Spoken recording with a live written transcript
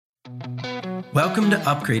Welcome to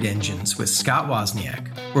Upgrade Engines with Scott Wozniak,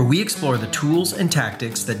 where we explore the tools and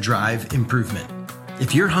tactics that drive improvement.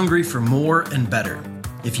 If you're hungry for more and better,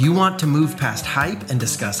 if you want to move past hype and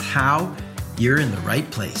discuss how, you're in the right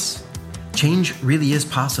place. Change really is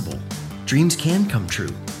possible. Dreams can come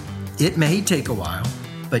true. It may take a while,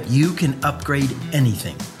 but you can upgrade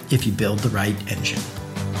anything if you build the right engine.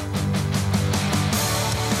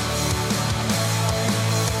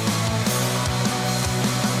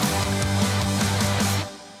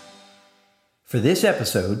 For this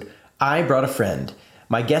episode, I brought a friend.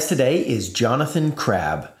 My guest today is Jonathan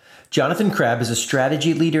Crabb. Jonathan Crabb is a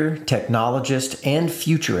strategy leader, technologist, and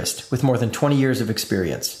futurist with more than 20 years of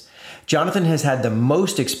experience. Jonathan has had the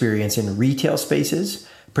most experience in retail spaces,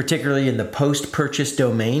 particularly in the post-purchase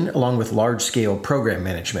domain, along with large-scale program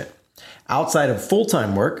management. Outside of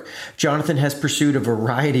full-time work, Jonathan has pursued a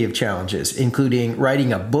variety of challenges, including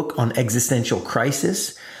writing a book on existential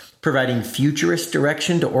crisis, providing futurist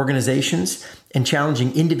direction to organizations, and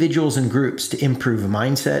challenging individuals and groups to improve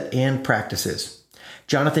mindset and practices.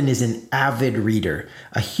 Jonathan is an avid reader,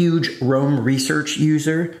 a huge Rome research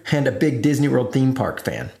user, and a big Disney World theme park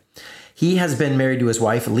fan. He has been married to his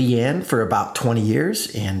wife, Leanne, for about 20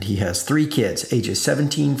 years, and he has 3 kids, ages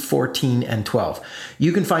 17, 14, and 12.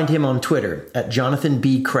 You can find him on Twitter at Jonathan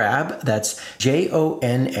B. Crabb. That's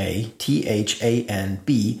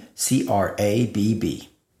JONATHANBCRABB.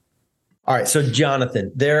 All right, so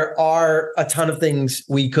Jonathan, there are a ton of things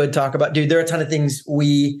we could talk about. Dude, there are a ton of things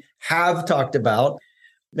we have talked about.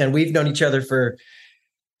 And we've known each other for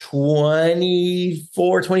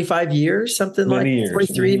 24, 25 years, something like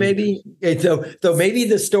 23 maybe. So maybe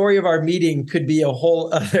the story of our meeting could be a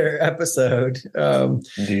whole other episode.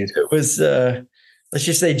 Indeed. It was, let's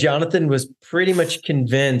just say Jonathan was pretty much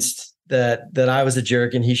convinced that I was a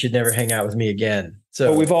jerk and he should never hang out with me again.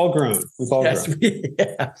 So we've all grown.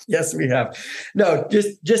 Yes, we have. No,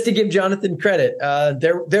 just to give Jonathan credit,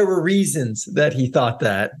 there were reasons that he thought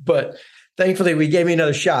that, but thankfully we gave me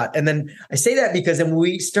another shot. And then I say that because then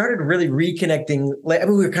we started really reconnecting. I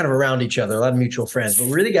mean, we were kind of around each other, a lot of mutual friends, but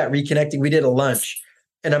we really got reconnecting. We did a lunch,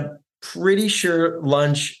 and I'm pretty sure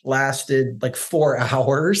lunch lasted like 4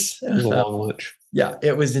 hours. It was a long lunch. Yeah,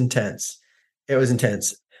 it was intense.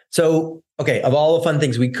 So, okay, of all the fun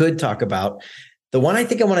things we could talk about, the one I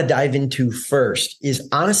think I want to dive into first is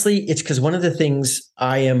honestly, it's because one of the things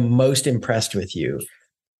I am most impressed with you.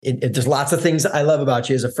 There's lots of things I love about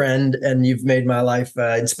you as a friend, and you've made my life,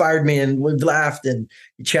 inspired me, and we've laughed and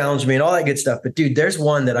you challenged me and all that good stuff. But dude, there's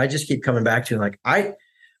one that I just keep coming back to. And like, I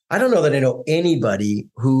don't know that I know anybody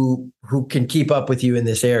who can keep up with you in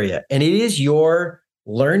this area. And it is your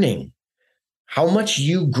learning. How much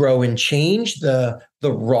you grow and change, the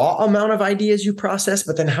raw amount of ideas you process,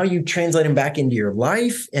 but then how you translate them back into your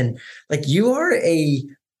life. And like, you are a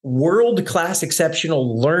world-class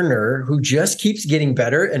exceptional learner who just keeps getting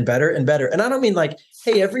better and better and better. And I don't mean like,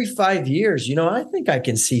 hey, every 5 years, I think I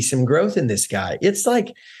can see some growth in this guy. It's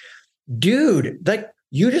like, dude, like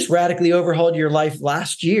you just radically overhauled your life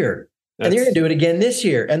last year and you're going to do it again this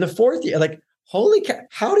year. And the 4th year, like, holy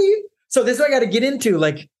cow, so this is what I got to get into.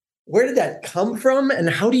 Like, where did that come from? And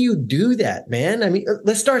how do you do that, man? I mean,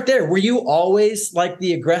 let's start there. Were you always like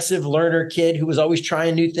the aggressive learner kid who was always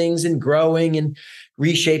trying new things and growing and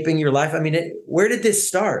reshaping your life? I mean, where did this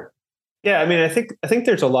start? Yeah, I mean, I think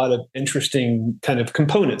there's a lot of interesting kind of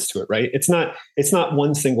components to it, right? It's not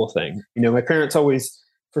one single thing. My parents always,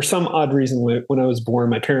 for some odd reason, when I was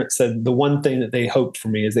born, my parents said the one thing that they hoped for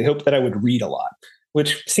me is they hoped that I would read a lot,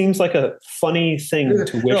 which seems like a funny thing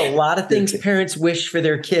to wish. There are a lot of things parents wish for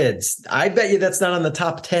their kids. I bet you that's not on the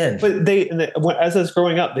top 10. But as I was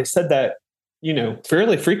growing up, they said that,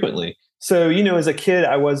 fairly frequently. So, as a kid,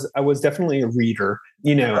 I was definitely a reader.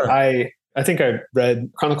 I think I read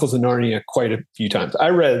Chronicles of Narnia quite a few times.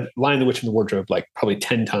 I read Lion, the Witch, and the Wardrobe like probably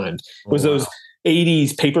 10 times. It was those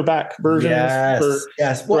 80s paperback versions.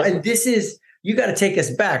 Yes. Well, and this is, you got to take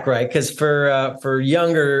us back, right? Because for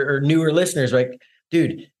younger or newer listeners, right?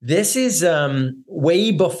 Dude, this is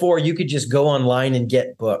way before you could just go online and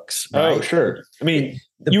get books. Right? Oh, sure. I mean,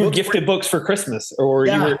 you were gifted books for Christmas, or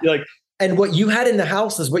you were like, and what you had in the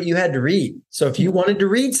house is what you had to read. So if you wanted to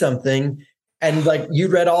read something, and like you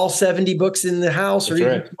read all 70 books in the house, or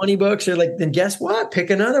even 20 books, or like, then guess what?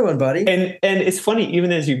 Pick another one, buddy. And it's funny,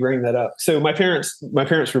 even as you bring that up. So my parents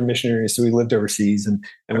were missionaries, so we lived overseas and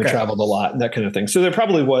we traveled a lot and that kind of thing. So there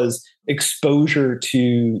probably was exposure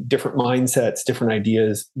to different mindsets, different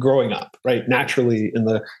ideas growing up, right? Naturally in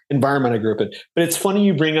the environment I grew up in. But it's funny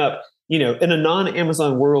you bring up, in a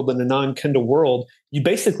non-Amazon world and a non-Kindle world, you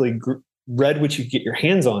basically read what you could get your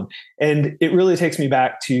hands on. And it really takes me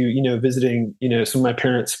back to, visiting, some of my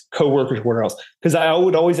parents' coworkers, where else, because I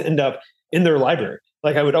would always end up in their library.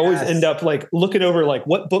 Like I would always end up like looking over like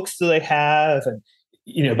what books do they have, and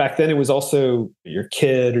back then it was also your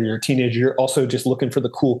kid or your teenager, you're also just looking for the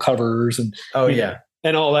cool covers and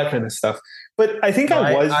and all that kind of stuff. But I think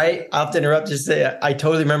I have to interrupt just to say I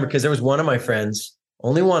totally remember, because there was one of my friends,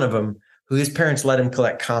 only one of them, whose parents let him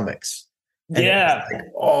collect comics. And like,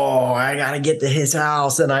 I got to get to his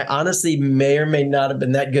house. And I honestly may or may not have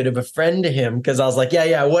been that good of a friend to him, because I was like,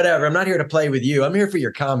 yeah, whatever. I'm not here to play with you. I'm here for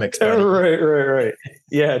your comics, buddy. Right.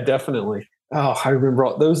 Yeah, definitely. Oh, I remember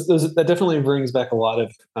all those. That definitely brings back a lot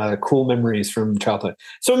of cool memories from childhood.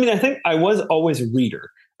 So, I think I was always a reader.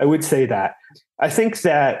 I would say that. I think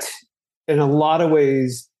that in a lot of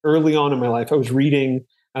ways, early on in my life, I was reading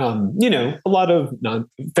a lot of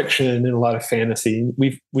nonfiction and a lot of fantasy.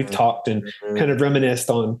 We've talked and kind of reminisced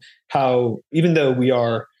on how, even though we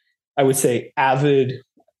are, I would say, avid,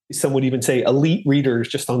 some would even say elite readers,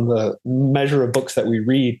 just on the measure of books that we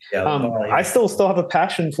read, I still have a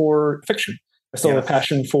passion for fiction. I still have a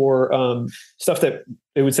passion for stuff that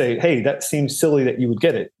they would say, hey, that seems silly that you would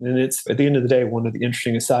get it. And it's, at the end of the day, one of the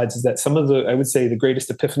interesting asides is that some of the, I would say, the greatest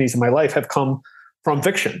epiphanies in my life have come from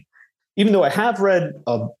fiction. Even though I have read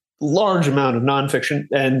a large amount of nonfiction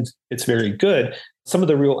and it's very good, some of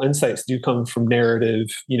the real insights do come from narrative,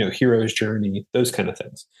 hero's journey, those kind of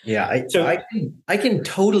things. Yeah, I can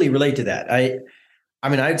totally relate to that. I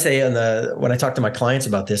would say when I talk to my clients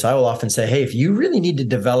about this, I will often say, hey, if you really need to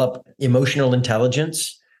develop emotional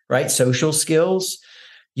intelligence, right, social skills,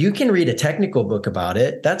 you can read a technical book about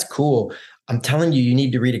it. That's cool. I'm telling you, you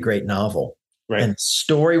need to read a great novel. Right. And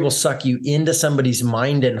story will suck you into somebody's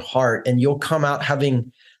mind and heart, and you'll come out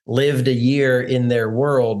having lived a year in their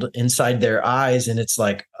world inside their eyes. And it's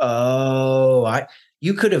like,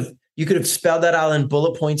 you could have spelled that out in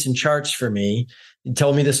bullet points and charts for me. You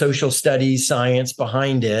told me the social studies science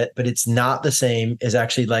behind it, but it's not the same as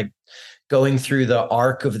actually like going through the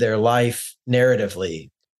arc of their life narratively.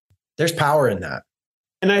 There's power in that.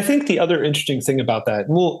 And I think the other interesting thing about that,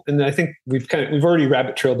 and I think we've already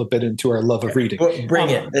rabbit trailed a bit into our love of reading. Well,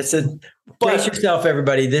 bring it. Brace yourself,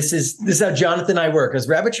 everybody. This is how Jonathan and I work. As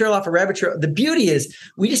rabbit trail off a rabbit trail. The beauty is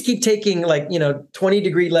we just keep taking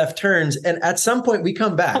 20-degree left turns, and at some point we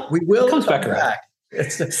come back. We will come back.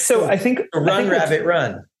 So I think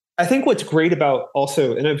run. I think what's great about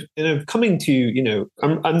also, and I'm coming to,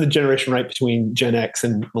 I'm the generation right between Gen X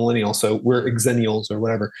and millennial, so we're Xennials or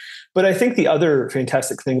whatever. But I think the other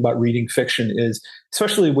fantastic thing about reading fiction is,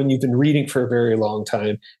 especially when you've been reading for a very long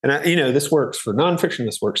time, and this works for nonfiction,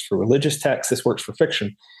 this works for religious texts, this works for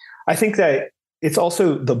fiction. I think that it's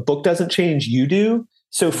also, the book doesn't change, you do.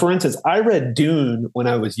 So for instance, I read Dune when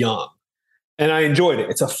I was young. And I enjoyed it.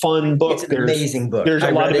 It's a fun book. It's an amazing book. There's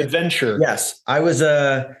a lot of adventure. Yes. I was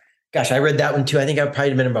I read that one too. I think I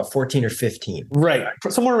probably been about 14 or 15. Right.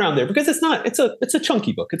 Somewhere around there, because it's a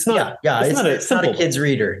chunky book. It's not, it's not a kid's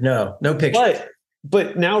reader. No picture.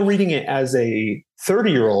 But now reading it as a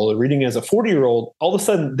 30-year-old or reading as a 40-year-old, all of a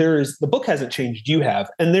sudden the book hasn't changed, you have.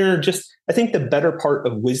 And I think the better part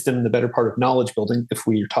of wisdom, the better part of knowledge building, if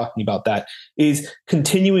we are talking about that, is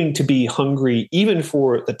continuing to be hungry, even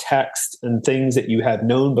for the text and things that you have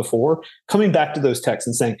known before, coming back to those texts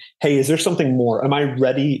and saying, hey, is there something more? Am I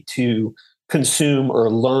ready to consume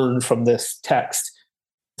or learn from this text?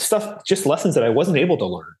 Stuff, just lessons that I wasn't able to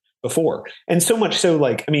learn before. And so much so,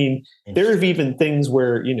 there have even things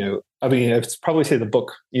where, I'd probably say the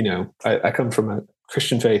book, I come from a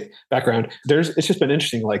Christian faith background. It's just been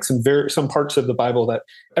interesting, like some parts of the Bible that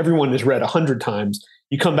everyone has read 100 times.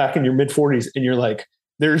 You come back in your mid-40s and you're like,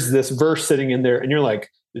 there's this verse sitting in there, and you're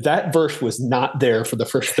like, that verse was not there for the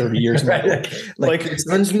first 30 years. Right. Like this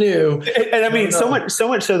one's new. And so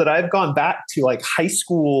much so that I've gone back to like high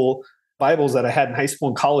school Bibles that I had in high school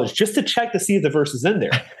and college just to check to see if the verse is in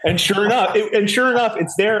there. And sure enough,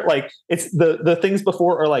 it's there. Like it's the things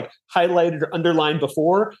before are like highlighted or underlined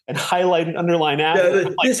before and highlighted, underlined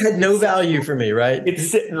after. This had no value for me, right?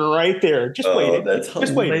 It's sitting right there. Just waiting. That's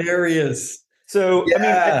hilarious. So,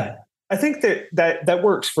 yeah. I think that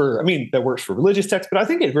works for religious texts, but I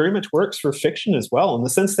think it very much works for fiction as well, in the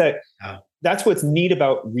sense that that's what's neat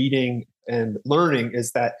about reading and learning,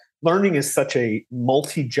 is that learning is such a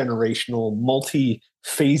multi-generational,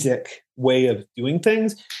 multi-phasic way of doing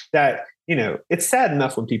things that, it's sad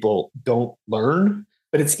enough when people don't learn,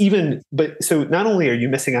 so not only are you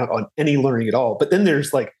missing out on any learning at all, but then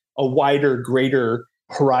there's like a wider, greater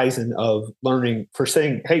horizon of learning for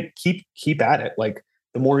saying, hey, keep at it. Like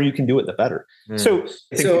the more you can do it, the better. So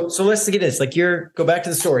let's get this. Like go back to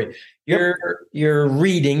the story. you're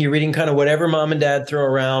reading kind of whatever mom and dad throw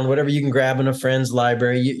around, whatever you can grab in a friend's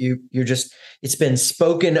library. You're just, it's been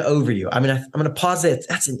spoken over you. I mean, I'm going to pause it.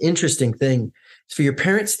 That's an interesting thing for your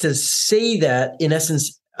parents to say that, in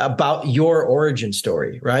essence, about your origin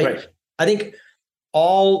story, right? I think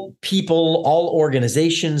all people, all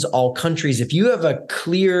organizations, all countries, if you have a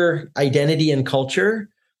clear identity and culture,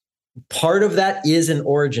 part of that is an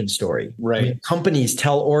origin story. Right. I mean, companies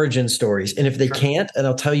tell origin stories. And if they can't, and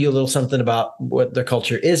I'll tell you a little something about what their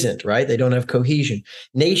culture isn't, right? They don't have cohesion.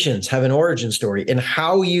 Nations have an origin story. And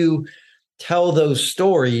how you tell those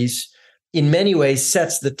stories in many ways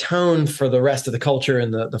sets the tone for the rest of the culture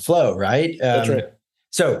and the flow, right? That's right.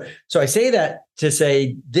 So I say that to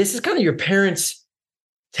say, this is kind of your parents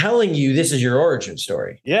telling you this is your origin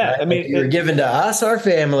story. Yeah. Right? I mean, you're given to us, our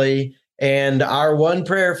family, and our one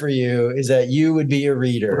prayer for you is that you would be a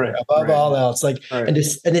reader above all else. Like, and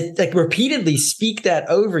it like repeatedly speak that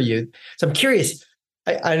over you. So I'm curious.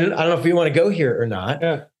 I don't know if you want to go here or not,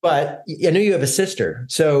 but I know you have a sister.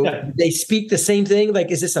 So they speak the same thing.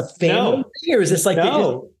 Like, is this a family thing, or is this like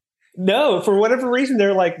no? For whatever reason,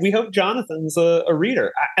 they're like, we hope Jonathan's a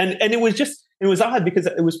reader, and it was odd because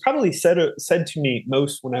it was probably said to me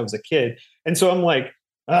most when I was a kid, and so I'm like,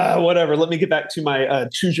 whatever. Let me get back to my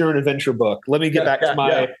Choose Your Own Adventure book. Let me get back to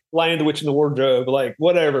my Lion, the Witch, and the Wardrobe. Like,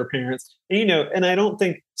 whatever, parents. And, and I don't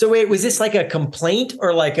think. So wait, was this like a complaint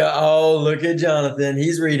or like oh, look at Jonathan,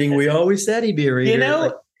 he's reading. We always said he'd be a reader.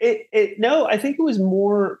 No, I think it was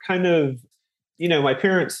more kind of, my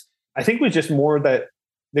parents, I think it was just more that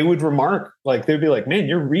they would remark, like, they'd be like, man,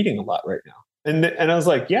 you're reading a lot right now. And I was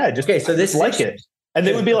like, yeah, just so this like it. And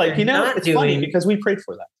they would be like, it's funny because we prayed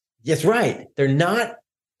for that. Yes, right. They're not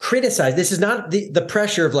criticized. This is not the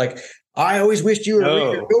pressure of like, I always wished you were a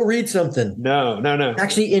reader. Go read something. No.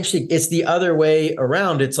 Actually, interesting. It's the other way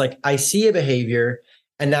around. It's like, I see a behavior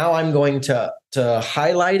and now I'm going to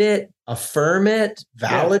highlight it, affirm it,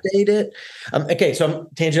 validate it. Okay, so I'm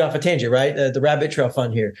tangent off a tangent, right? The rabbit trail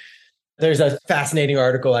fun here. There's a fascinating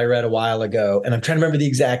article I read a while ago, and I'm trying to remember the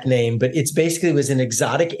exact name, but it's basically was an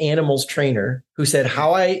exotic animals trainer who said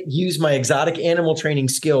how I use my exotic animal training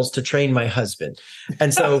skills to train my husband.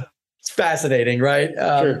 And so it's fascinating, right?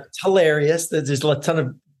 It's hilarious. There's a ton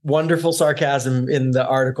of wonderful sarcasm in the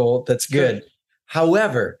article. That's good.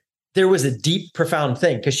 However, there was a deep, profound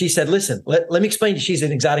thing because she said, listen, let me explain to you. She's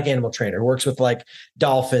an exotic animal trainer, works with like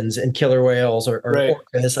dolphins and killer whales or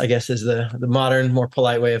orcas, I guess is the modern, more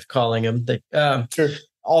polite way of calling them.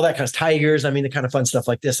 All that kind of tigers. I mean, the kind of fun stuff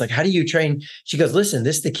like this. Like, how do you train? She goes, listen,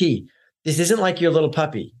 this is the key. This isn't like your little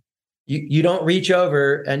puppy. You don't reach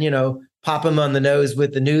over and, pop him on the nose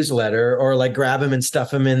with the newsletter or like grab him and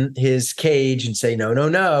stuff him in his cage and say, no.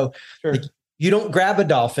 Sure. Like, you don't grab a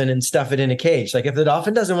dolphin and stuff it in a cage. Like if the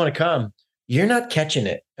dolphin doesn't want to come, you're not catching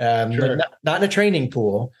it. Not in a training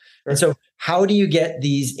pool. Sure. And so how do you get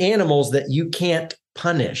these animals that you can't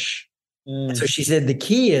punish? And so she said the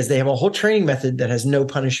key is they have a whole training method that has no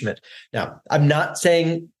punishment. Now, I'm not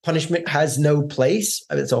saying punishment has no place.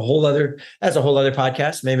 That's a whole other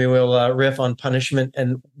podcast. Maybe we'll riff on punishment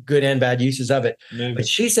and good and bad uses of it. Maybe. But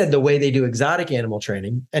she said the way they do exotic animal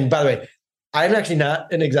training, and by the way, I'm actually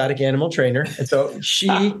not an exotic animal trainer. And so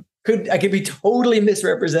I could be totally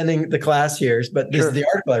misrepresenting the class here, but this is the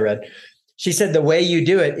article I read. She said the way you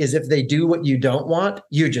do it is if they do what you don't want,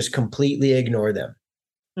 you just completely ignore them.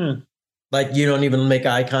 Like you don't even make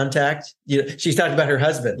eye contact. She's talking about her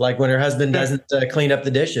husband. Like when her husband doesn't clean up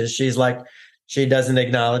the dishes, she's like, she doesn't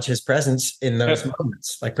acknowledge his presence in those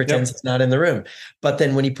moments, like pretends it's not in the room. But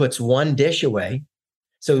then when he puts one dish away,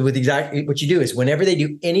 so with exactly what you do is whenever they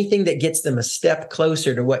do anything that gets them a step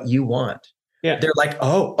closer to what you want, they're like,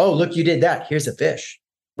 oh, look, you did that. Here's a fish.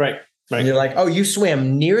 Right. And you're like, oh, you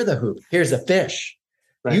swam near the hoop. Here's a fish.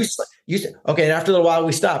 Right. Okay. And after a little while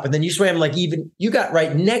we stop and then you swam like you got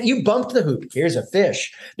right neck, you bumped the hoop. Here's a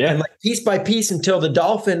fish. And like piece by piece until the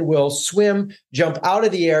dolphin will swim, jump out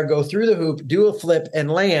of the air, go through the hoop, do a flip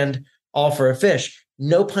and land all for a fish.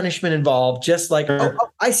 No punishment involved. Just like, oh,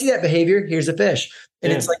 I see that behavior. Here's a fish.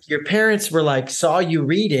 And it's like your parents were like, saw you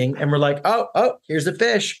reading and were like, oh, here's a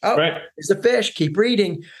fish. Oh, here's a fish. Keep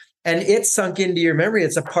reading. And it's sunk into your memory.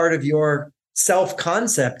 It's a part of your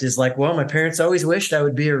self-concept is like, well, my parents always wished I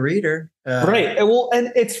would be a reader. Right. Well,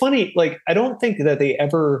 and it's funny, like, I don't think that they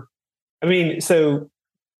ever, so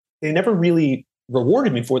they never really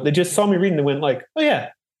rewarded me for it. They just saw me reading and went like, oh yeah,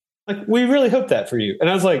 like we really hope that for you. And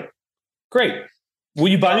I was like, great. Will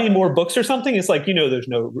you buy me more books or something? It's like, there's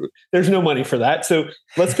no money for that. So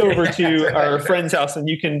let's go over to our friend's house and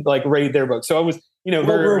you can like raid their books. So I was,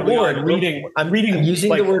 reward reading. I'm using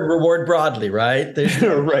like, the word reward broadly, right? There's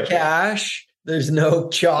no cash. There's no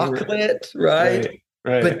chocolate, right?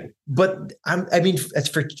 Right. But I mean, that's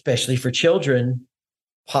for especially for children.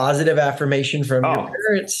 Positive affirmation from your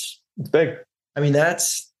parents. It's big. I mean,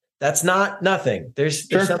 that's not nothing. There's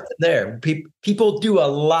something there. People do a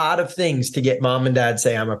lot of things to get mom and dad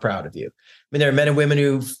say, I'm proud of you. I mean, there are men and women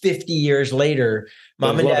who 50 years later,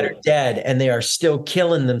 mom and dad are dead and they are still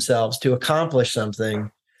killing themselves to accomplish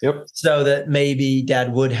something. Yep. So that maybe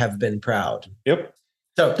dad would have been proud. Yep.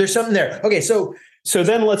 So there's something there. Okay. So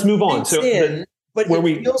then let's move on. But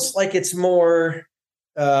it feels like it's more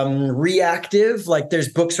reactive. Like there's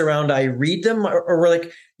books around, I read them, or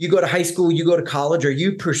like you go to high school, you go to college. Are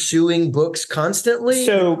you pursuing books constantly?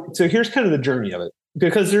 So here's kind of the journey of it,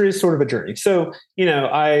 because there is sort of a journey. So,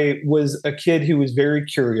 I was a kid who was very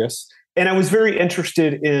curious, and I was very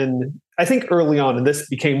interested in, I think early on, and this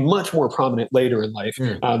became much more prominent later in life,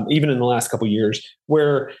 even in the last couple of years,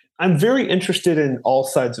 where I'm very interested in all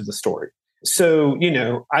sides of the story. So,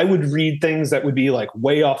 I would read things that would be like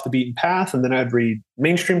way off the beaten path, and then I'd read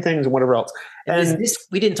mainstream things and whatever else. And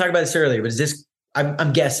we didn't talk about this earlier, but is this,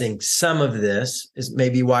 I'm guessing some of this is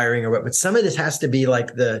maybe wiring or what, but some of this has to be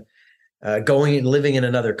like the going and living in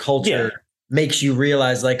another culture makes you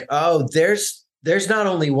realize like, oh, there's not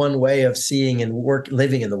only one way of seeing and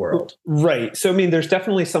living in the world. Right. So, I mean, there's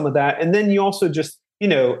definitely some of that. And then you also just,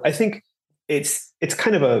 I think it's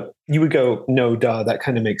kind of you would go, no, duh, that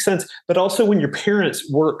kind of makes sense. But also when your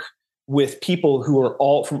parents work with people who are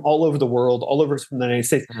all from all over the world, all over from the United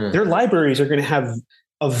States, their libraries are going to have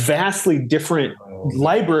a vastly different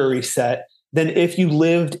library set than if you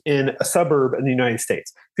lived in a suburb in the United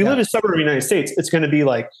States. If you live in a suburb in the United States, it's going to be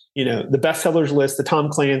like, the bestsellers list, the Tom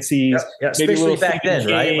Clancy's. Maybe especially back then,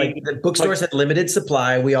 right? Like the bookstores had limited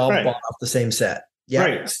supply. We all bought off the same set. Yeah.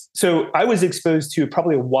 Right. So I was exposed to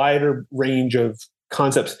probably a wider range of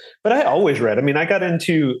concepts, but I always read. I mean, I got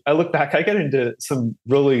into some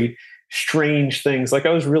really strange things. Like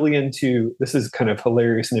I was really into, this is kind of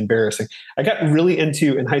hilarious and embarrassing. I got really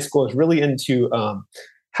into, in high school, I was really into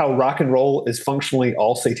how rock and roll is functionally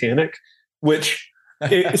all satanic, which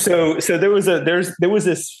so there was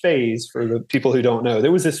this phase, for the people who don't know,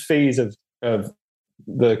 there was this phase of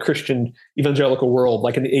the Christian evangelical world,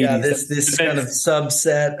 like in the 80s. Yeah, this kind of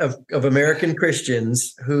subset of American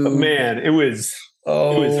Christians who, it was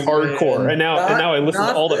hardcore. And now I listen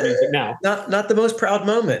to all that music now. Not the most proud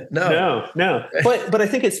moment. No. But I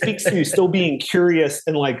think it speaks to still being curious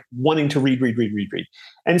and like wanting to read.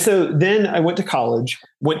 And so then I went to college,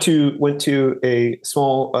 went to a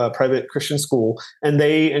small private Christian school, and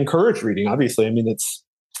they encouraged reading. Obviously, I mean, it's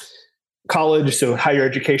college, so higher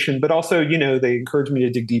education, but also, they encouraged me to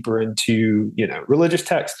dig deeper into, religious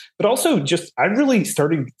texts, but also just, I really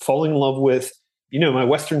started falling in love with, my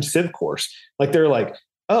Western Civ course. Like they're like,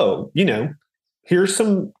 oh, here's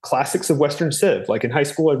some classics of Western Civ. Like in high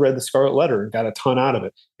school, I read The Scarlet Letter and got a ton out of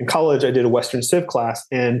it. In college, I did a Western Civ class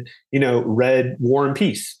and, read War and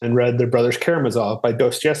Peace and read The Brothers Karamazov by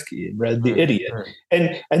Dostoevsky and read The Idiot.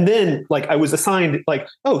 And then like I was assigned like,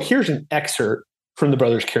 oh, here's an excerpt from The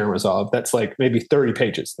Brothers Karamazov that's like maybe 30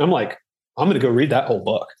 pages. I'm like, I'm going to go read that whole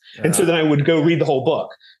book. And so then I would go read the whole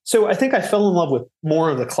book. So I think I fell in love with more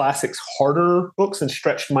of the classics, harder books, and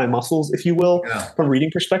stretched my muscles, if you will, from a reading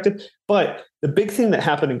perspective. But the big thing that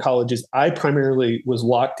happened in college is I primarily was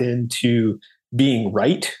locked into being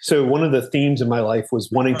right. So one of the themes in my life was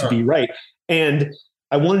wanting to be right. And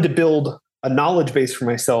I wanted to build a knowledge base for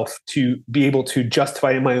myself to be able to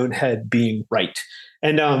justify in my own head being right.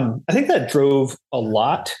 And I think that drove a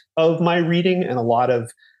lot of my reading and a lot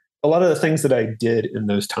of the things that I did in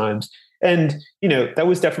those times. And, that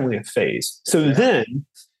was definitely a phase. So then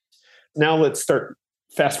now let's start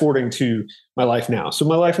fast forwarding to my life now. So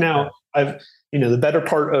my life now, I've, the better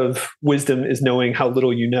part of wisdom is knowing how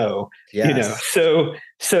little you know. So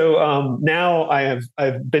now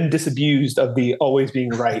I've been disabused of the always being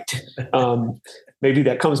right. Maybe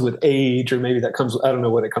that comes with age, or maybe that comes, I don't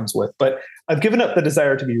know what it comes with, but I've given up the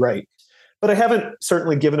desire to be right, but I haven't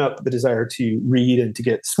certainly given up the desire to read and to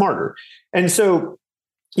get smarter. And so,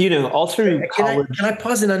 all through college. Can I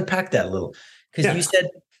pause and unpack that a little? Because you said,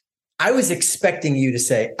 I was expecting you to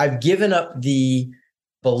say, I've given up the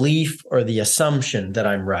belief or the assumption that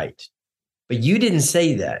I'm right, but you didn't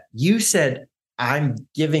say that. You said, I'm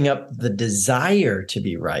giving up the desire to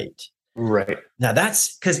be right. Right. Now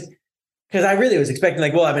that's because I really was expecting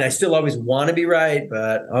like, well, I mean, I still always want to be right,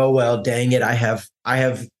 but oh, well, dang it. I have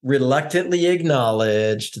reluctantly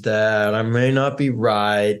acknowledged that I may not be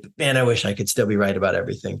right, but man, I wish I could still be right about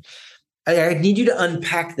everything. I need you to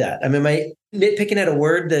unpack that. I mean, am I nitpicking at a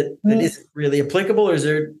word that isn't really applicable, or is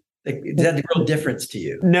there, like, is that a real difference to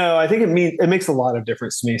you? No, I think it makes a lot of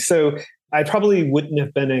difference to me. So I probably wouldn't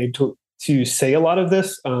have been able to say a lot of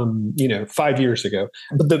this, 5 years ago.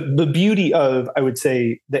 But the beauty of, I would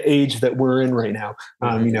say, the age that we're in right now,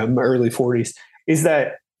 my early 40s, is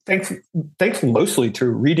that thanks mostly to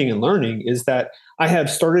reading and learning, is that I have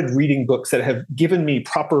started reading books that have given me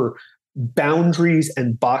proper boundaries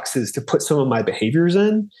and boxes to put some of my behaviors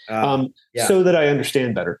in, so that I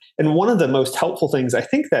understand better. And one of the most helpful things I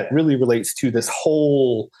think that really relates to this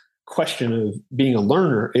whole question of being a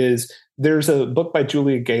learner is there's a book by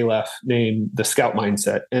Julia Galef named The Scout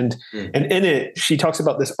Mindset. And in it, she talks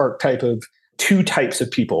about this archetype of two types of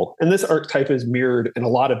people. And this archetype is mirrored in a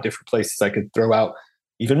lot of different places. I could throw out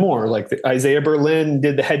even more, like Isaiah Berlin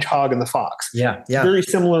did The Hedgehog and the Fox. Yeah. Very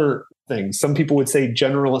similar things. Some people would say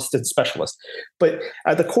generalist and specialist. But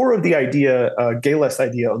at the core of the idea, Galef's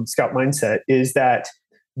idea on Scout Mindset, is that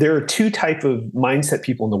there are two type of mindset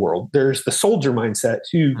people in the world. There's the soldier mindset,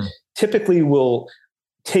 who typically will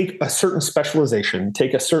take a certain specialization,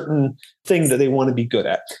 take a certain thing that they want to be good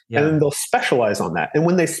at, and then they'll specialize on that. And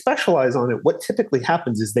when they specialize on it, what typically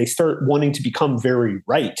happens is they start wanting to become very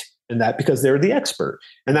right in that, because they're the expert.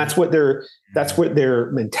 And that's what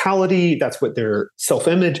their mentality, that's what their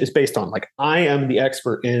self-image is based on. Like, I am the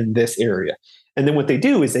expert in this area. And then what they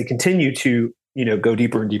do is they continue to, go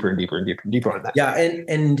deeper and deeper and deeper and deeper and deeper on that. Yeah.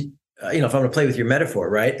 And if I'm going to play with your metaphor,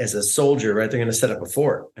 right, as a soldier, right, they're going to set up a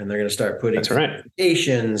fort and they're going to start putting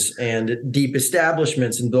fortifications and deep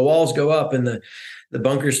establishments, and the walls go up and the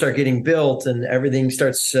bunkers start getting built and everything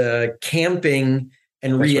starts camping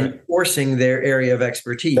and reinforcing their area of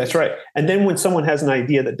expertise. That's right. And then when someone has an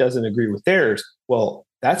idea that doesn't agree with theirs, well,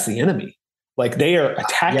 that's the enemy. Like, they are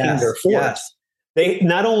attacking their fort. Yes. They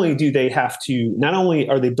not only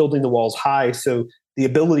are they building the walls high, so the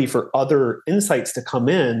ability for other insights to come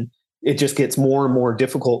in, it just gets more and more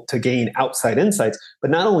difficult to gain outside insights. But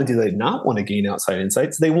not only do they not want to gain outside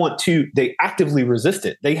insights, they actively resist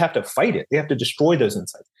it. They have to fight it. They have to destroy those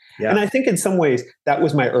insights. Yeah. And I think in some ways that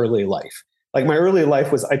was my early life. Like, my early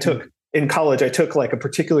life was, in college, I took like a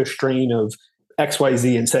particular strain of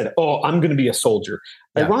XYZ and said, oh, I'm going to be a soldier.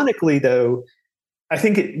 Yeah. Ironically, though, I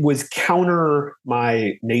think it was counter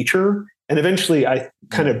my nature. And eventually I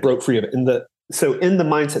kind of broke free of it. So in the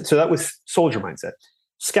mindset, so that was soldier mindset.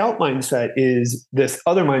 Scout mindset is this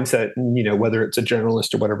other mindset, and, whether it's a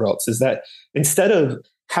generalist or whatever else, is that instead of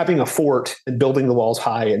having a fort and building the walls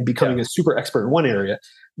high and becoming a super expert in one area,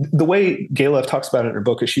 the way Galef talks about it in her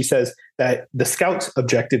book is she says that the scout's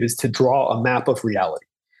objective is to draw a map of reality.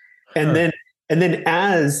 And then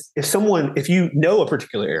if you know a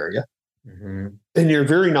particular area, and you're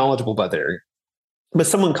very knowledgeable about the area, but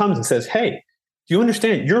someone comes and says, hey, do you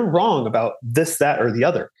understand? You're wrong about this, that, or the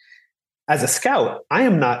other. As a scout, I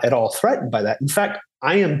am not at all threatened by that. In fact,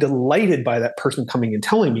 I am delighted by that person coming and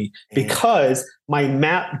telling me, because my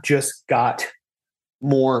map just got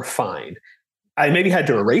more fine. I maybe had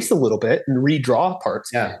to erase a little bit and redraw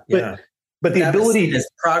parts. But the ability is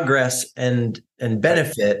progress and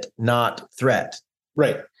benefit, not threat.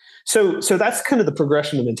 Right. So that's kind of the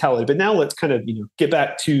progression of mentality. But now let's kind of get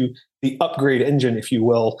back to the upgrade engine, if you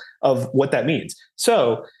will, of what that means.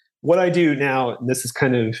 So what I do now, and this is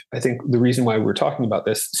kind of, I think, the reason why we're talking about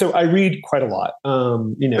this. So I read quite a lot.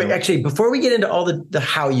 But actually, before we get into all the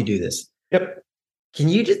how you do this, can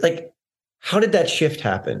you just how did that shift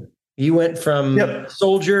happen? You went from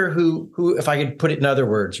soldier who, if I could put it in other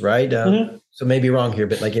words, right? So maybe wrong here,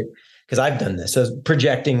 but because I've done this. So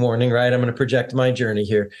projecting warning, right? I'm going to project my journey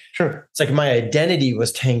here. Sure. It's like my identity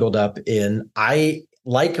was tangled up in, I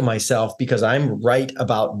like myself because I'm right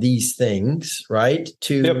about these things, right?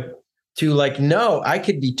 No, I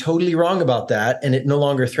could be totally wrong about that, and it no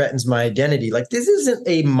longer threatens my identity. Like, this isn't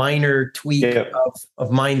a minor tweak of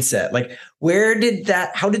mindset. Like,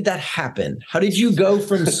 how did that happen? How did you go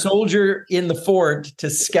from soldier in the fort to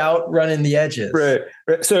scout running the edges? Right.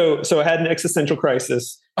 So I had an existential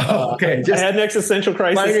crisis. Oh, okay. I had an existential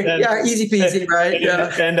crisis. Easy peasy, right?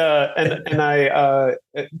 And I,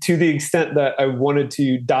 to the extent that I wanted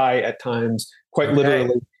to die at times, quite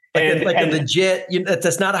literally. A legit,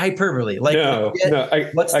 that's not a hyperbole. What's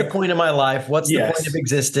the point of my life? What's the point of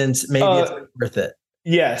existence? Maybe it's worth it.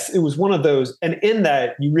 Yes, it was one of those. And in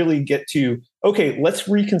that, you really get to, okay, let's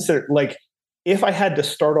reconsider. Like, if I had to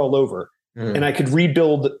start all over and I could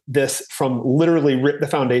rebuild this from literally rip the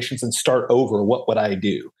foundations and start over, what would I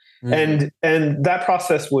do? And that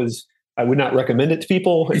process was, I would not recommend it to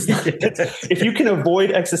people. If you can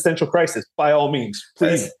avoid existential crisis, by all means,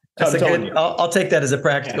 please. I'll take that as a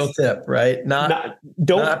practical tip, right? Not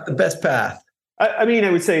the best path. I mean,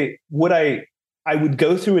 I would say, I would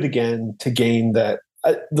go through it again to gain that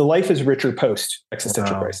the life is richer post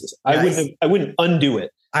existential crisis. I wouldn't undo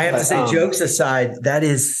it. I have to say, jokes aside, that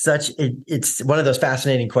is it's one of those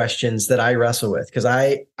fascinating questions that I wrestle with, because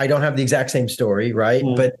I don't have the exact same story, right?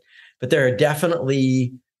 Mm. But there are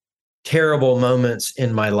definitely terrible moments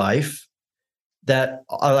in my life that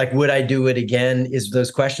are like, would I do it again?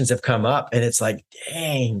 Those questions have come up, and it's like,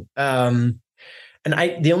 dang.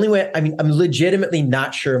 And the only way, I'm legitimately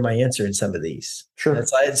not sure my answer in some of these. Sure.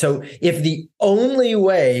 So if the only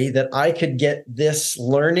way that I could get this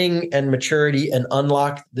learning and maturity and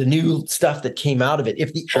unlock the new stuff that came out of it,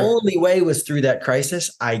 if the only way was through that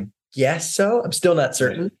crisis, I guess so. I'm still not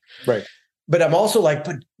certain. Right. But I'm also like,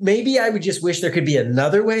 but maybe I would just wish there could be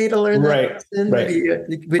another way to learn that lesson. Maybe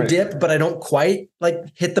it would dip, but I don't quite like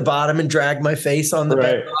hit the bottom and drag my face on the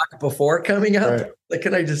bedrock before coming up. Like,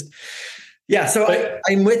 can I just... Yeah, so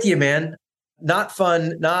I'm with you, man. Not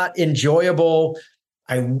fun, not enjoyable.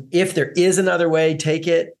 If there is another way, take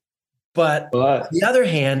it. But on the other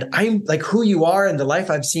hand, I'm like, who you are and the life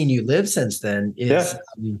I've seen you live since then is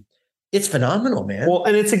it's phenomenal, man. Well,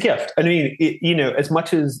 and it's a gift. I mean, as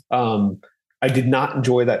much as I did not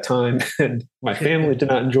enjoy that time, and my family did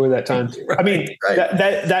not enjoy that time. I mean,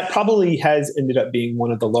 that probably has ended up being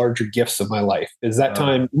one of the larger gifts of my life. Is that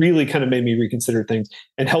time really kind of made me reconsider things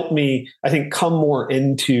and helped me, I think, come more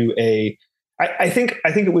into I think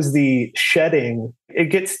it was the shedding.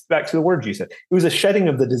 It gets back to the word you said. It was a shedding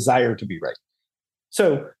of the desire to be right.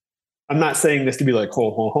 So I'm not saying this to be like,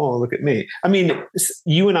 look at me. I mean,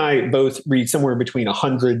 you and I both read somewhere between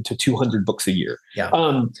 100 to 200 books a year. Yeah.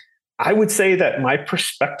 I would say that my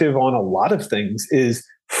perspective on a lot of things is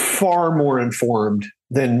far more informed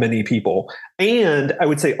than many people. And I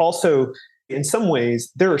would say also, in some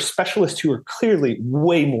ways, there are specialists who are clearly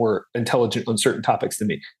way more intelligent on certain topics than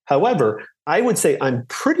me. However, I would say I'm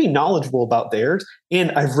pretty knowledgeable about theirs, and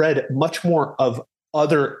I've read much more of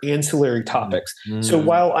other ancillary topics. Mm. So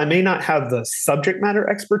while I may not have the subject matter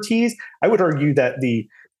expertise, I would argue that the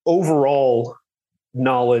overall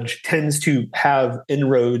knowledge tends to have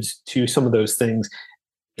inroads to some of those things.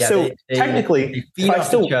 Yeah, so technically, they feed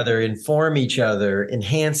off each other, inform each other,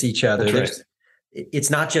 enhance each other. Right. It's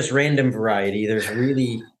not just random variety. There's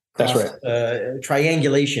really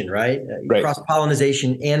triangulation, right?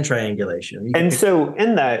 Cross-pollination and triangulation. And so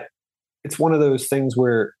in that, it's one of those things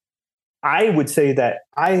where I would say that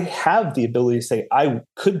I have the ability to say I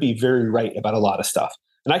could be very right about a lot of stuff.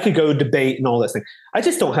 And I could go debate and all that thing. I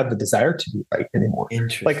just don't have the desire to be right anymore.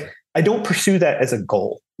 Like, I don't pursue that as a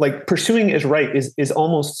goal. Like, pursuing as right is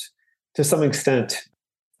almost, to some extent,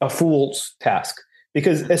 a fool's task.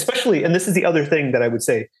 Because especially, and this is the other thing that I would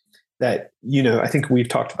say that, I think we've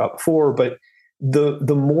talked about before, but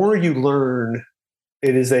the more you learn,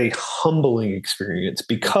 it is a humbling experience,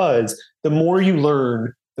 because the more you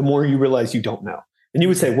learn, the more you realize you don't know. And you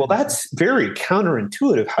would say, well, that's very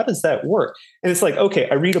counterintuitive. How does that work? And it's like, okay,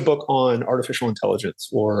 I read a book on artificial intelligence,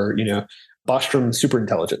 or, Bostrom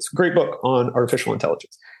Superintelligence, great book on artificial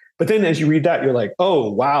intelligence. But then as you read that, you're like, oh,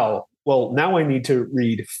 wow. Well, now I need to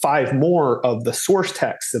read 5 more of the source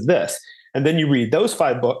texts of this. And then you read those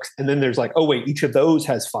 5 books. And then there's like, oh, wait, each of those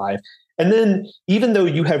has 5. And then even though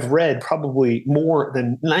you have read probably more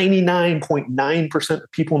than 99.9%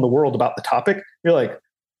 of people in the world about the topic, you're like,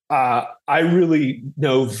 I really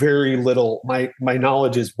know very little. My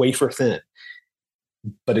knowledge is wafer thin.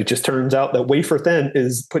 But it just turns out that wafer thin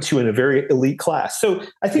puts you in a very elite class. So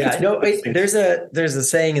I think there's a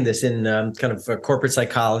saying in this, in kind of corporate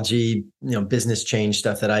psychology, business change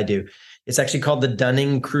stuff that I do. It's actually called the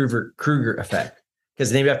Dunning-Kruger effect, because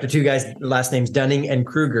it's named after 2 guys, last names Dunning and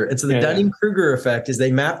Kruger. And so the Dunning-Kruger effect is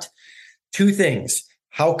they mapped 2 things.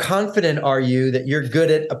 How confident are you that you're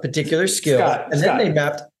good at a particular skill? Then they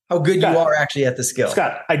mapped how good you are actually at the skill.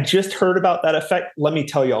 Scott, I just heard about that effect. Let me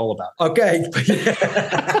tell you all about it. Okay.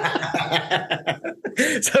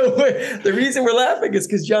 So the reason we're laughing is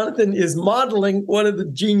because Jonathan is modeling one of the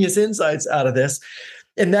genius insights out of this.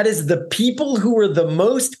 And that is, the people who were the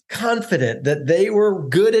most confident that they were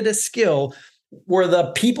good at a skill were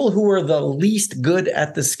the people who were the least good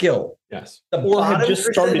at the skill. Yes. Or had just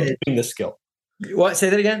started doing the skill. What? Say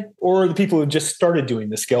that again? Or the people who just started doing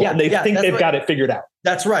the skill, and they think they've got it figured out.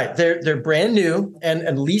 That's right. They're brand new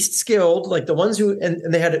and least skilled, like the ones who, and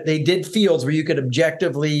they did fields where you could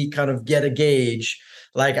objectively kind of get a gauge,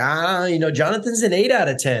 like, Jonathan's an 8 out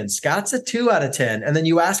of 10, Scott's a 2 out of 10. And then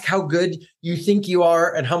you ask how good you think you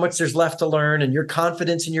are and how much there's left to learn and your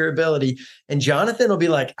confidence in your ability. And Jonathan will be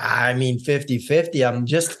like, 50-50. I'm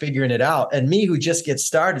just figuring it out. And me, who just gets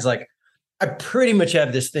started, is like, I pretty much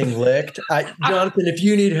have this thing licked. Jonathan, if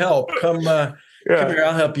you need help, come here.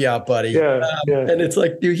 I'll help you out, buddy. And it's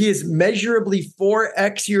like, dude, he is measurably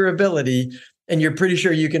 4x your ability. and you're pretty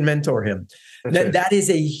sure you can mentor him. That is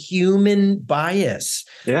a human bias.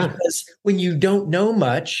 Yeah. Because when you don't know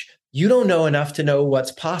much, you don't know enough to know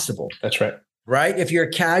what's possible. That's right. Right? If you're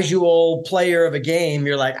a casual player of a game,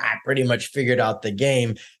 you're like, I pretty much figured out the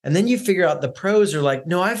game. And then you figure out the pros are like,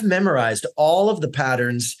 no, I've memorized all of the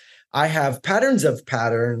patterns. I have patterns of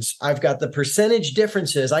patterns. I've got the percentage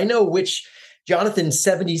differences. I know which Jonathan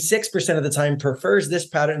 76% of the time prefers this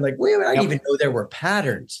pattern. Like, wait, I didn't even know there were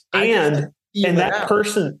patterns. And that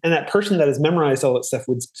person that has memorized all that stuff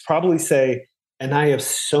would probably say, and I have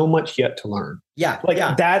so much yet to learn. Yeah.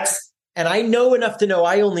 That's, and I know enough to know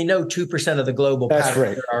I only know 2% of the global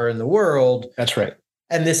patterns there are in the world. That's right.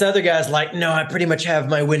 And this other guy's like, no, I pretty much have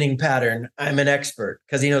my winning pattern. I'm an expert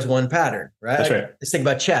because he knows one pattern, right? That's right. Let's think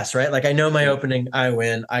about chess, right? Like, I know my opening, I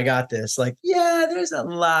win, I got this. Like, yeah, there's a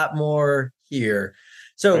lot more here.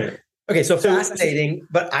 So, okay, so fascinating,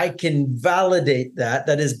 but I can validate that.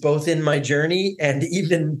 That is both in my journey and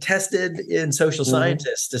even tested in social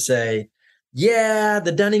scientists to say, yeah,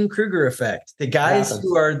 the Dunning-Kruger effect. The guys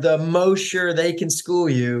who are the most sure they can school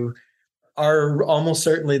you are almost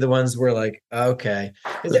certainly the ones where like, okay.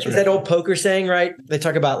 Is that old poker saying, right? They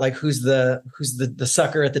talk about like who's the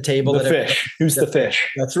sucker at the table. The fish. Who's the fish?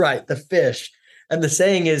 That's right. The fish. And the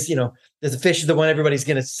saying is, the fish is the one everybody's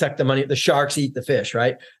going to suck the money. The sharks eat the fish,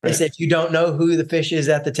 right? They say if you don't know who the fish is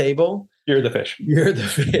at the table, you're the fish. You're the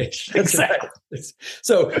fish. That's exactly. Right.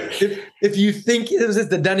 So if you think it was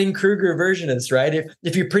the Dunning-Kruger version of this, right?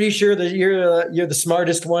 If you're pretty sure that you're the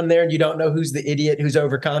smartest one there and you don't know who's the idiot who's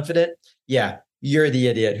overconfident, yeah, you're the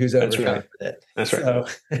idiot who's overconfident. That's right.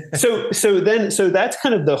 So that's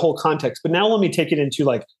kind of the whole context. But now let me take it into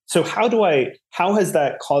like, so how has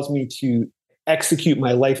that caused me to execute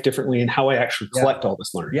my life differently and how I actually collect all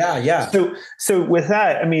this learning? Yeah. So with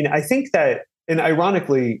that, I mean, I think that, and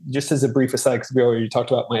ironically, just as a brief aside, because we already talked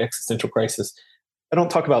about my existential crisis, I don't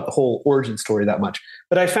talk about the whole origin story that much,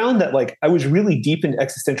 but I found that like I was really deep into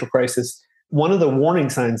existential crisis. One of the warning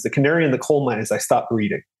signs, the canary in the coal mine, is I stopped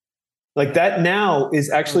reading. Like that now is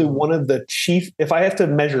actually one of the chief, if I have to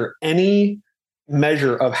measure any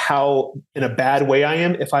measure of how in a bad way I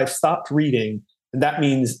am, if I've stopped reading, that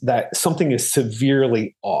means that something is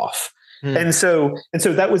severely off. And so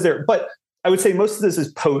that was there. But I would say most of this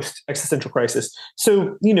is post existential crisis.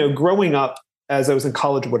 So, growing up as I was in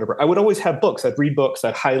college or whatever, I would always have books. I'd read books,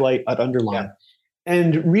 I'd highlight, I'd underline.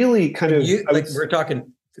 And really kind of we're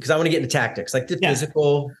talking, because I want to get into tactics, like the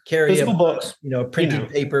physical books, printed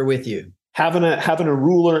paper with you. Having a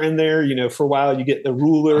ruler in there, for a while you get the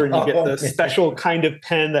ruler and you get the special kind of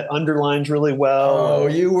pen that underlines really well. Oh,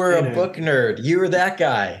 you were a book nerd. You were that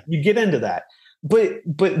guy. You get into that. But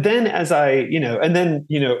then as I, and then,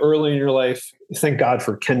 early in your life, thank God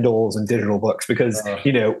for Kindles and digital books, because,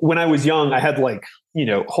 when I was young, I had like,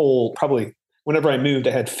 probably whenever I moved,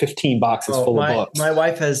 I had 15 boxes full of books. My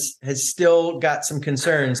wife has still got some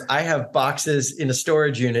concerns. I have boxes in a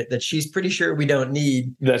storage unit that she's pretty sure we don't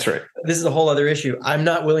need. That's right. This is a whole other issue. I'm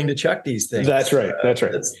not willing to chuck these things. That's right. That's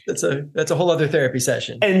right. That's a whole other therapy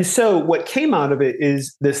session. And so what came out of it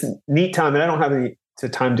is this neat time, and I don't have any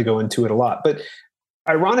time to go into it a lot, but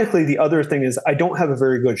ironically, the other thing is I don't have a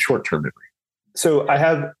very good short-term memory. So I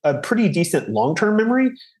have a pretty decent long-term memory,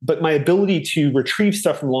 but my ability to retrieve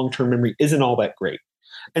stuff from long-term memory isn't all that great.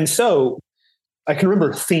 And so I can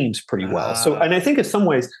remember themes pretty well. So, and I think in some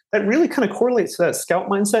ways that really kind of correlates to that scout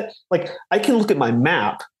mindset. Like I can look at my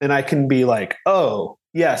map and I can be like, oh,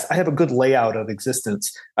 yes, I have a good layout of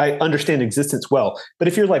existence. I understand existence well. But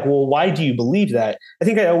if you're like, well, why do you believe that? I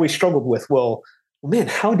think I always struggled with, well, man,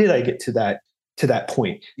 how did I get to that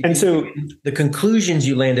point? And so the conclusions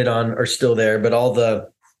you landed on are still there, but all the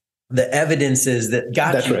evidences that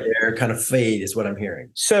got you there kind of fade is what I'm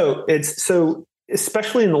hearing. So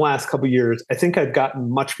especially in the last couple of years, I think I've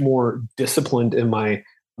gotten much more disciplined in my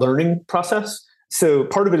learning process. So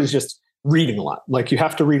part of it is just reading a lot. Like you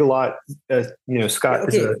have to read a lot. Scott.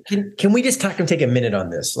 Okay. Can we just take a minute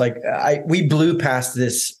on this? Like we blew past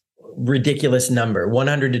this ridiculous number,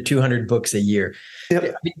 100 to 200 books a year. Yep.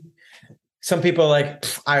 I mean, some people are like,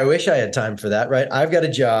 I wish I had time for that, right? I've got a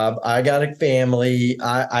job. I got a family.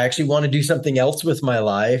 I actually want to do something else with my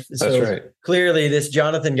life. That's right. Clearly, this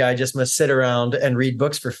Jonathan guy just must sit around and read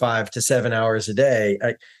books for 5 to 7 hours a day.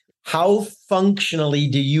 How functionally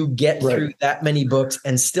do you get through that many books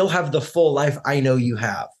and still have the full life I know you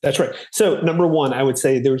have? That's right. So number one, I would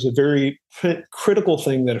say there was a very critical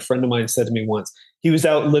thing that a friend of mine said to me once. He was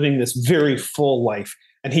out living this very full life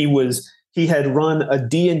and he was he had run a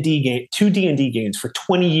D&D game, 2 D&D games for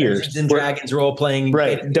 20 years. Dungeons and Dragons role playing.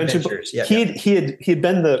 Right. He had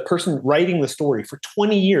been the person writing the story for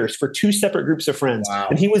 20 years for 2 separate groups of friends. Wow.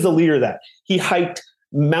 And he was the leader of that. He hiked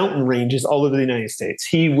mountain ranges all over the United States.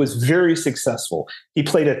 He was very successful. He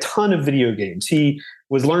played a ton of video games. He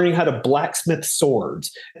was learning how to blacksmith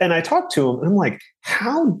swords. And I talked to him and I'm like,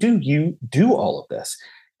 how do you do all of this?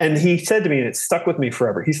 And he said to me, and it stuck with me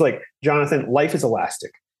forever. He's like, Jonathan, life is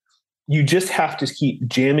elastic. You just have to keep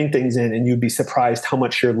jamming things in and you'd be surprised how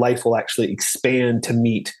much your life will actually expand to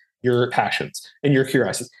meet your passions and your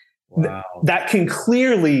curiosities. Wow. That can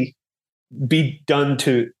clearly be done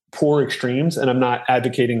to poor extremes. And I'm not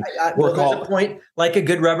advocating there's a point, like a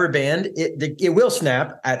good rubber band, it will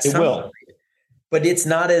snap at some point, but it's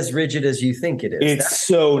not as rigid as you think it is. It's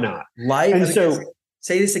so not. Life, and so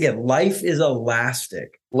say this again, life is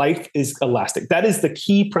elastic. Life is elastic. That is the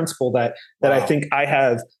key principle that I think I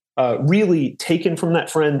have really taken from that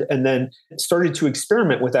friend and then started to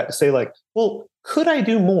experiment with that to say like, well, could I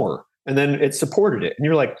do more? And then it supported it. And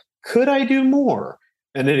you're like, could I do more?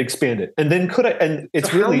 And it expanded. And then could I, and it's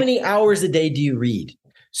how many hours a day do you read?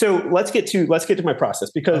 So let's get to my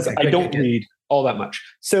process because I don't read all that much.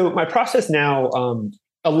 So my process now,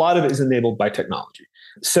 a lot of it is enabled by technology.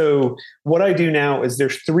 So what I do now is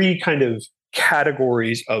there's 3 kind of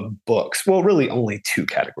categories of books. Well, really only 2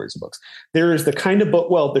 categories of books. There is the kind of book,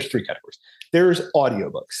 well, there's 3 categories. There's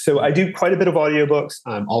audiobooks. So I do quite a bit of audiobooks.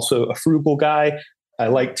 I'm also a frugal guy. I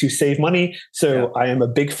like to save money. So I am a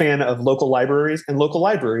big fan of local libraries. And local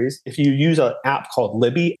libraries, if you use an app called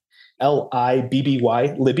Libby, Libby,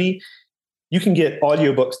 Libby, you can get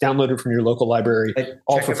audiobooks downloaded from your local library.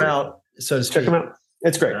 Check them out. So check them out.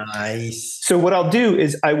 It's great. Nice. So what I'll do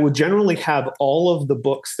is I will generally have all of the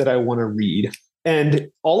books that I want to read. And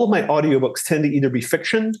all of my audiobooks tend to either be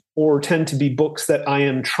fiction or tend to be books that I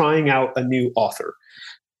am trying out a new author.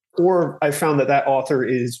 Or I found that author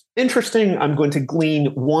is interesting. I'm going to glean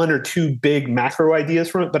 1 or 2 big macro ideas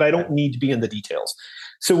from it, but I don't need to be in the details.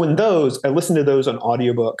 So when I listen to those on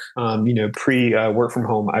audiobook, pre work from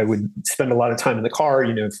home, I would spend a lot of time in the car,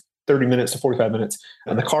 30 minutes to 45 minutes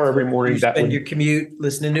in the car every morning. Your commute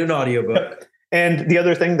listening to an audiobook. And the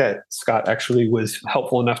other thing that Scott actually was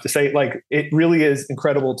helpful enough to say, like, it really is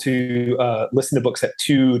incredible to listen to books at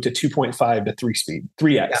 2 to 2.5 to 3 speed,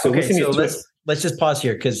 3x. Let's just pause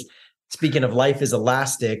here because speaking of life is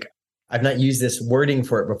elastic, I've not used this wording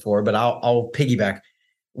for it before, but I'll piggyback.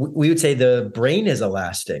 We would say the brain is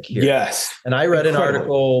elastic here. Yes. And I read an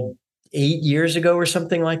article 8 years ago or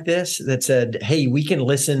something like this that said, hey, we can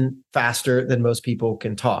listen faster than most people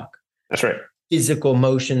can talk. That's right. Physical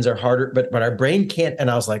motions are harder, but our brain can't.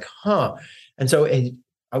 And I was like, huh. And so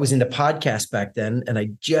I was into podcasts back then, and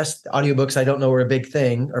audiobooks, I don't know, were a big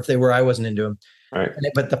thing, or if they were, I wasn't into them. Right.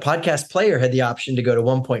 But the podcast player had the option to go to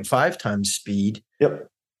 1.5 times speed. Yep.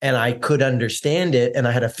 And I could understand it, and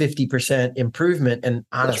I had a 50% improvement. And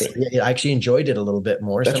honestly, I actually enjoyed it a little bit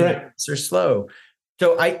more. That's right. They're slow.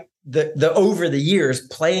 So the over the years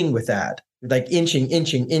playing with that, like inching,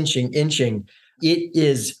 it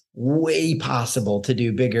is way possible to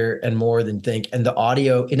do bigger and more than think. And the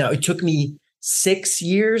audio, it took me 6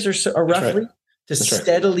 years or so, or roughly, to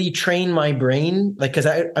steadily train my brain. Like, because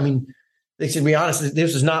to be honest,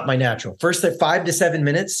 this is not my natural. First, 5 to 7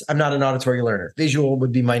 minutes, I'm not an auditory learner. Visual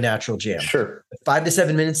would be my natural jam. Sure. 5 to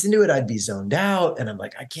 7 minutes into it, I'd be zoned out. And I'm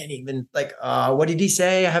like, I can't even, what did he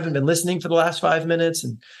say? I haven't been listening for the last 5 minutes.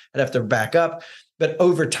 And I'd have to back up. But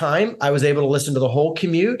over time, I was able to listen to the whole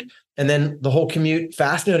commute. And then the whole commute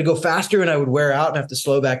fast, to go faster, and I would wear out and have to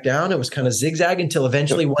slow back down. It was kind of zigzag until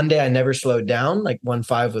eventually one day I never slowed down. Like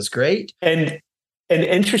 1.5 was great. And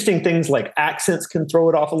interesting things like accents can throw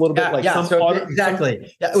it off a little bit. Which I love accents.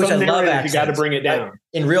 You got to bring it down.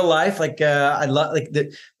 In real life, I love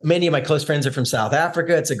many of my close friends are from South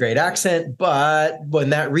Africa. It's a great accent, but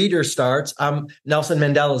when that reader starts, Nelson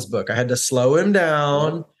Mandela's book, I had to slow him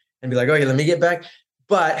down and be like, okay, let me get back.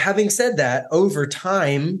 But having said that, over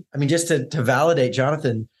time, just to validate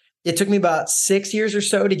Jonathan, it took me about 6 years or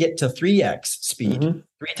so to get to 3x speed, 3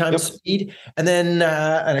 times speed. And then,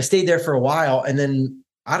 and I stayed there for a while. And then,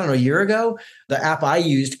 I don't know, a year ago, the app I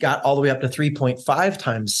used got all the way up to 3.5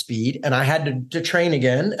 times speed. And I had to train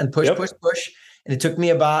again and push. And it took me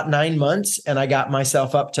about 9 months. And I got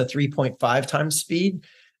myself up to 3.5 times speed.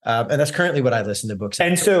 And that's currently what I listen to books.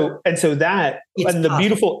 And so the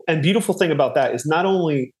beautiful thing about that is not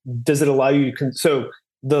only does it allow you to, so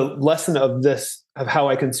the lesson of how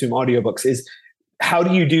I consume audiobooks is how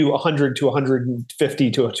do you do 100 to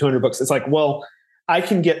 150 to 200 books? It's like, well, I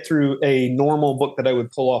can get through a normal book that I would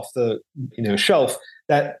pull off the shelf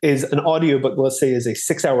that is an audiobook, let's say is a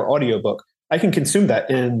 6-hour audiobook. I can consume that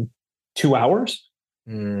in 2 hours.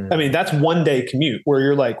 I mean, that's one day commute where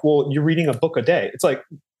you're like, well, you're reading a book a day. It's like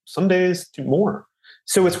some days do more.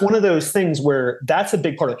 So it's one of those things where that's a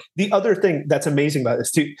big part of it. The other thing that's amazing about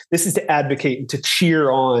this too, this is to advocate and to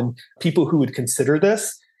cheer on people who would consider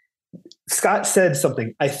this. Scott said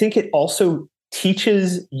something. I think it also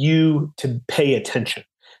teaches you to pay attention.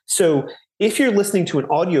 So if you're listening to an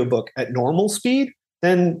audiobook at normal speed,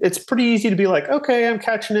 then it's pretty easy to be like, okay, I'm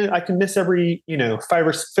catching it. I can miss every, 5 or 5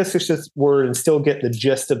 or 6 word and still get the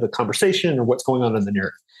gist of the conversation or what's going on in the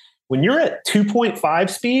narrative. When you're at 2.5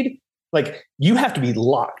 speed, like you have to be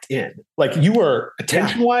locked in. Like you are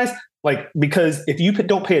attention-wise, like because if you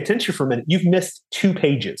don't pay attention for a minute, you've missed 2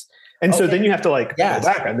 pages. And so then you have to go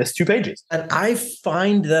back. I missed 2 pages. And I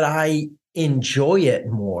find that I enjoy it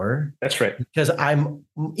more. That's right. Because I'm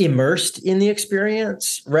immersed in the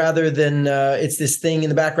experience rather than it's this thing in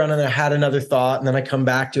the background and I had another thought and then I come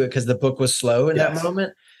back to it because the book was slow in that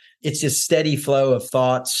moment. It's just steady flow of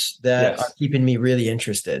thoughts that are keeping me really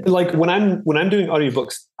interested. Like when I'm doing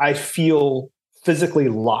audiobooks, I feel physically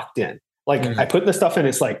locked in. Like I put the stuff in,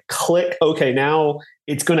 it's like click, okay, now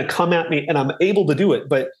it's going to come at me and I'm able to do it,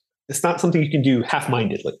 but it's not something you can do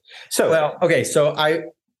half-mindedly. So, so I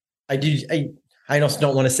also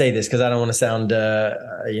don't want to say this because I don't want to sound,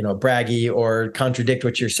 braggy or contradict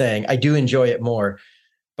what you're saying. I do enjoy it more,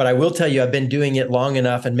 but I will tell you, I've been doing it long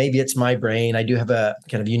enough and maybe it's my brain. I do have a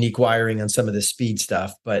kind of unique wiring on some of the speed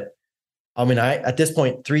stuff, but I mean, at this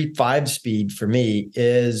point, 3.5 speed for me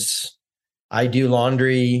is I do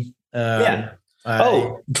laundry. Driving.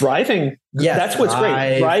 Yes, that's what's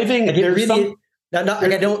great. Driving. I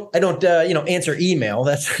don't answer email.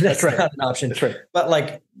 That's right. Not an option. That's right. But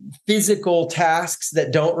like physical tasks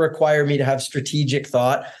that don't require me to have strategic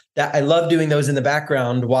thought, that I love doing those in the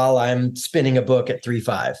background while I'm spinning a book at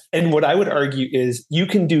 3.5. And what I would argue is you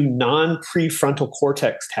can do non-prefrontal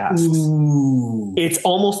cortex tasks. Ooh. It's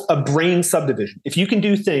almost a brain subdivision. If you can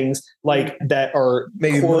do things like that are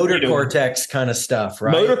maybe motor cortex kind of stuff,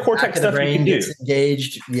 right? Motor cortex stuff brain you can do. Gets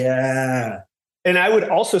engaged. Yeah. And I would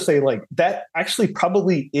also say like that actually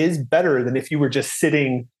probably is better than if you were just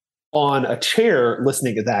sitting on a chair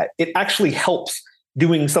listening to that. It actually helps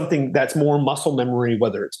doing something that's more muscle memory,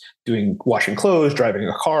 whether it's doing washing clothes, driving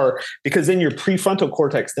a car, because then your prefrontal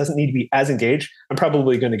cortex doesn't need to be as engaged. I'm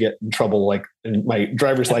probably going to get in trouble like in my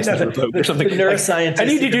driver's license revoked or something. Neuroscientist. I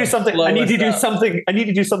need to do something. I need to do something. I need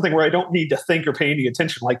to do something where I don't need to think or pay any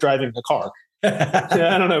attention, like driving a car.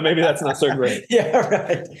 I don't know. Maybe that's not so great. Yeah,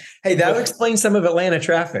 right. Hey, that would explain some of Atlanta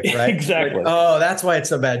traffic, right? Exactly. Like, that's why it's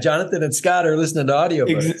so bad. Jonathan and Scott are listening to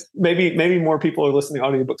audiobooks. Maybe more people are listening to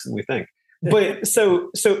audiobooks than we think. But so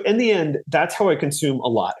in the end, that's how I consume a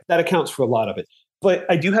lot. That accounts for a lot of it. But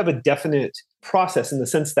I do have a definite process in the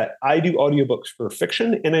sense that I do audiobooks for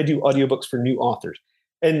fiction and I do audiobooks for new authors.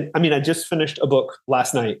 And I mean, I just finished a book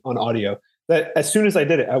last night on audio that as soon as I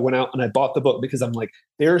did it, I went out and I bought the book because I'm like,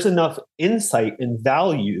 there's enough insight and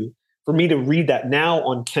value for me to read that now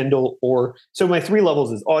on Kindle so my 3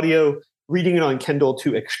 levels is audio, reading it on Kindle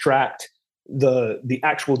to extract the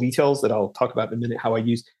actual details that I'll talk about in a minute, how I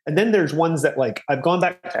use. And then there's ones that like, I've gone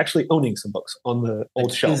back to actually owning some books on the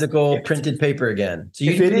old shelf. Physical printed paper again. So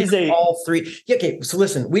if it is all 3. Yeah, okay. So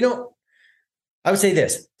listen, I would say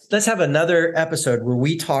this, let's have another episode where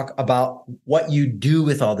we talk about what you do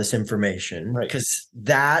with all this information. Right. Because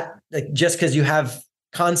just because you have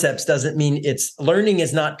concepts doesn't mean learning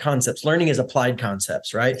is not concepts. Learning is applied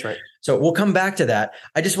concepts, right? That's right. So we'll come back to that.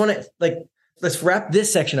 I just want to let's wrap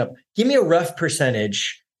this section up. Give me a rough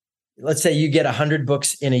percentage. Let's say you get 100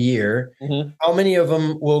 books in a year. Mm-hmm. How many of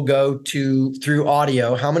them will go through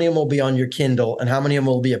audio? How many of them will be on your Kindle? And how many of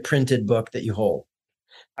them will be a printed book that you hold?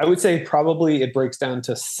 I would say probably it breaks down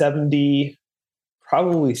to 70,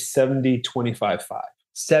 25, 5.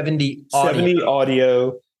 70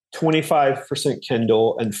 audio, 25%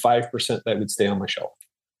 Kindle, and 5% that would stay on my shelf.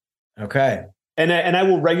 Okay. And I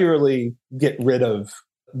will regularly get rid of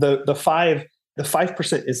the 5%. The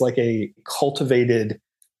 5% is like a cultivated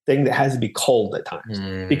thing that has to be culled at times.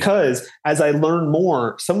 Because as I learn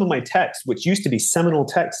more, some of my texts, which used to be seminal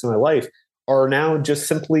texts in my life, are now just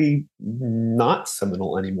simply not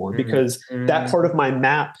seminal anymore because that part of my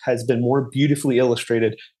map has been more beautifully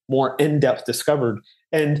illustrated, more in-depth discovered.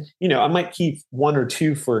 And, I might keep 1 or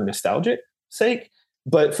 2 for nostalgic sake,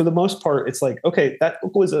 but for the most part, it's like, okay, that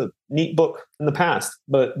book was a neat book in the past,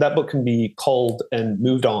 but that book can be culled and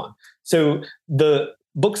moved on. So the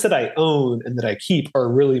books that I own and that I keep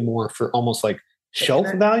are really more for almost like shelf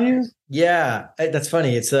value. Yeah, that's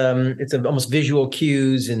funny. It's almost visual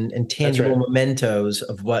cues and tangible mementos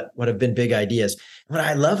of what have been big ideas. What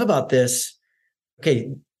I love about this,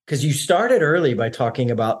 okay, because you started early by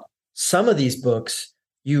talking about some of these books,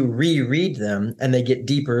 you reread them and they get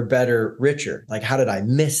deeper, better, richer. Like, how did I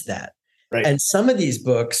miss that? Right. And some of these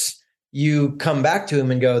books, you come back to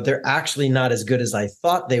them and go, they're actually not as good as I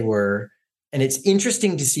thought they were. And it's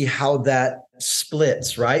interesting to see how that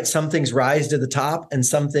splits, right? Some things rise to the top and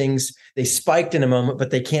some things they spiked in a moment,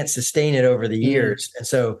 but they can't sustain it over the years. And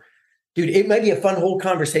so, dude, it might be a fun whole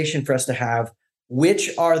conversation for us to have. Which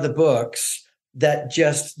are the books that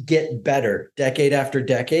just get better decade after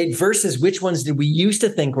decade versus which ones did we used to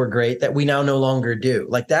think were great that we now no longer do?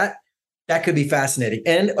 Like that could be fascinating.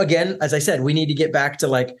 And again, as I said, we need to get back to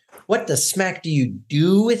like, what the smack do you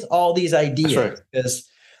do with all these ideas? That's right. Because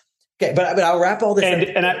okay, but I'll wrap all this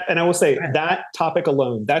and I will say that topic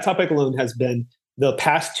alone has been the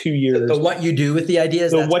past 2 years. So what you do with the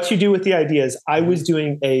ideas? What you do with the ideas. I was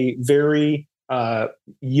doing a very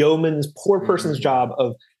yeoman's, poor person's job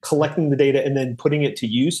of collecting the data and then putting it to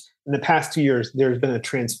use. In the past 2 years, there's been a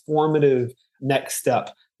transformative next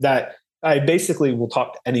step that I basically will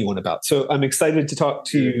talk to anyone about. So I'm excited to talk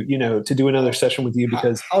to to do another session with you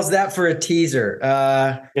because how's that for a teaser?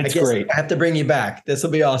 It's great. I have to bring you back. This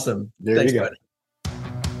will be awesome. Thanks, you go. Buddy.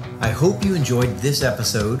 I hope you enjoyed this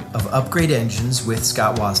episode of Upgrade Engines with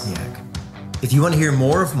Scott Wozniak. If you want to hear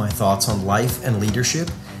more of my thoughts on life and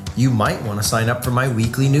leadership, you might want to sign up for my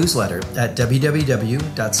weekly newsletter at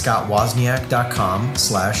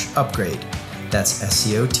www.scottwozniak.com/upgrade. That's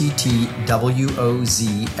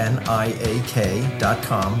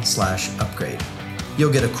SCOTTWOZNIAK.com/upgrade.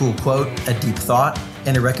 You'll get a cool quote, a deep thought,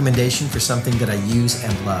 and a recommendation for something that I use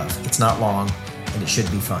and love. It's not long, and it should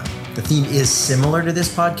be fun. The theme is similar to this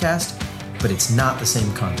podcast, but it's not the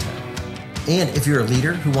same content. And if you're a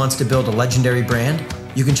leader who wants to build a legendary brand,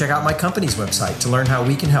 you can check out my company's website to learn how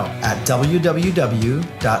we can help at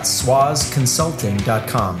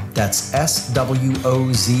www.swozconsulting.com. That's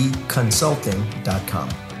SWOZconsulting.com.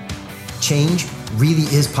 Change really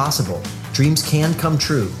is possible. Dreams can come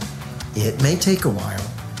true. It may take a while,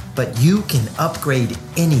 but you can upgrade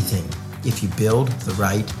anything if you build the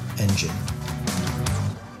right engine.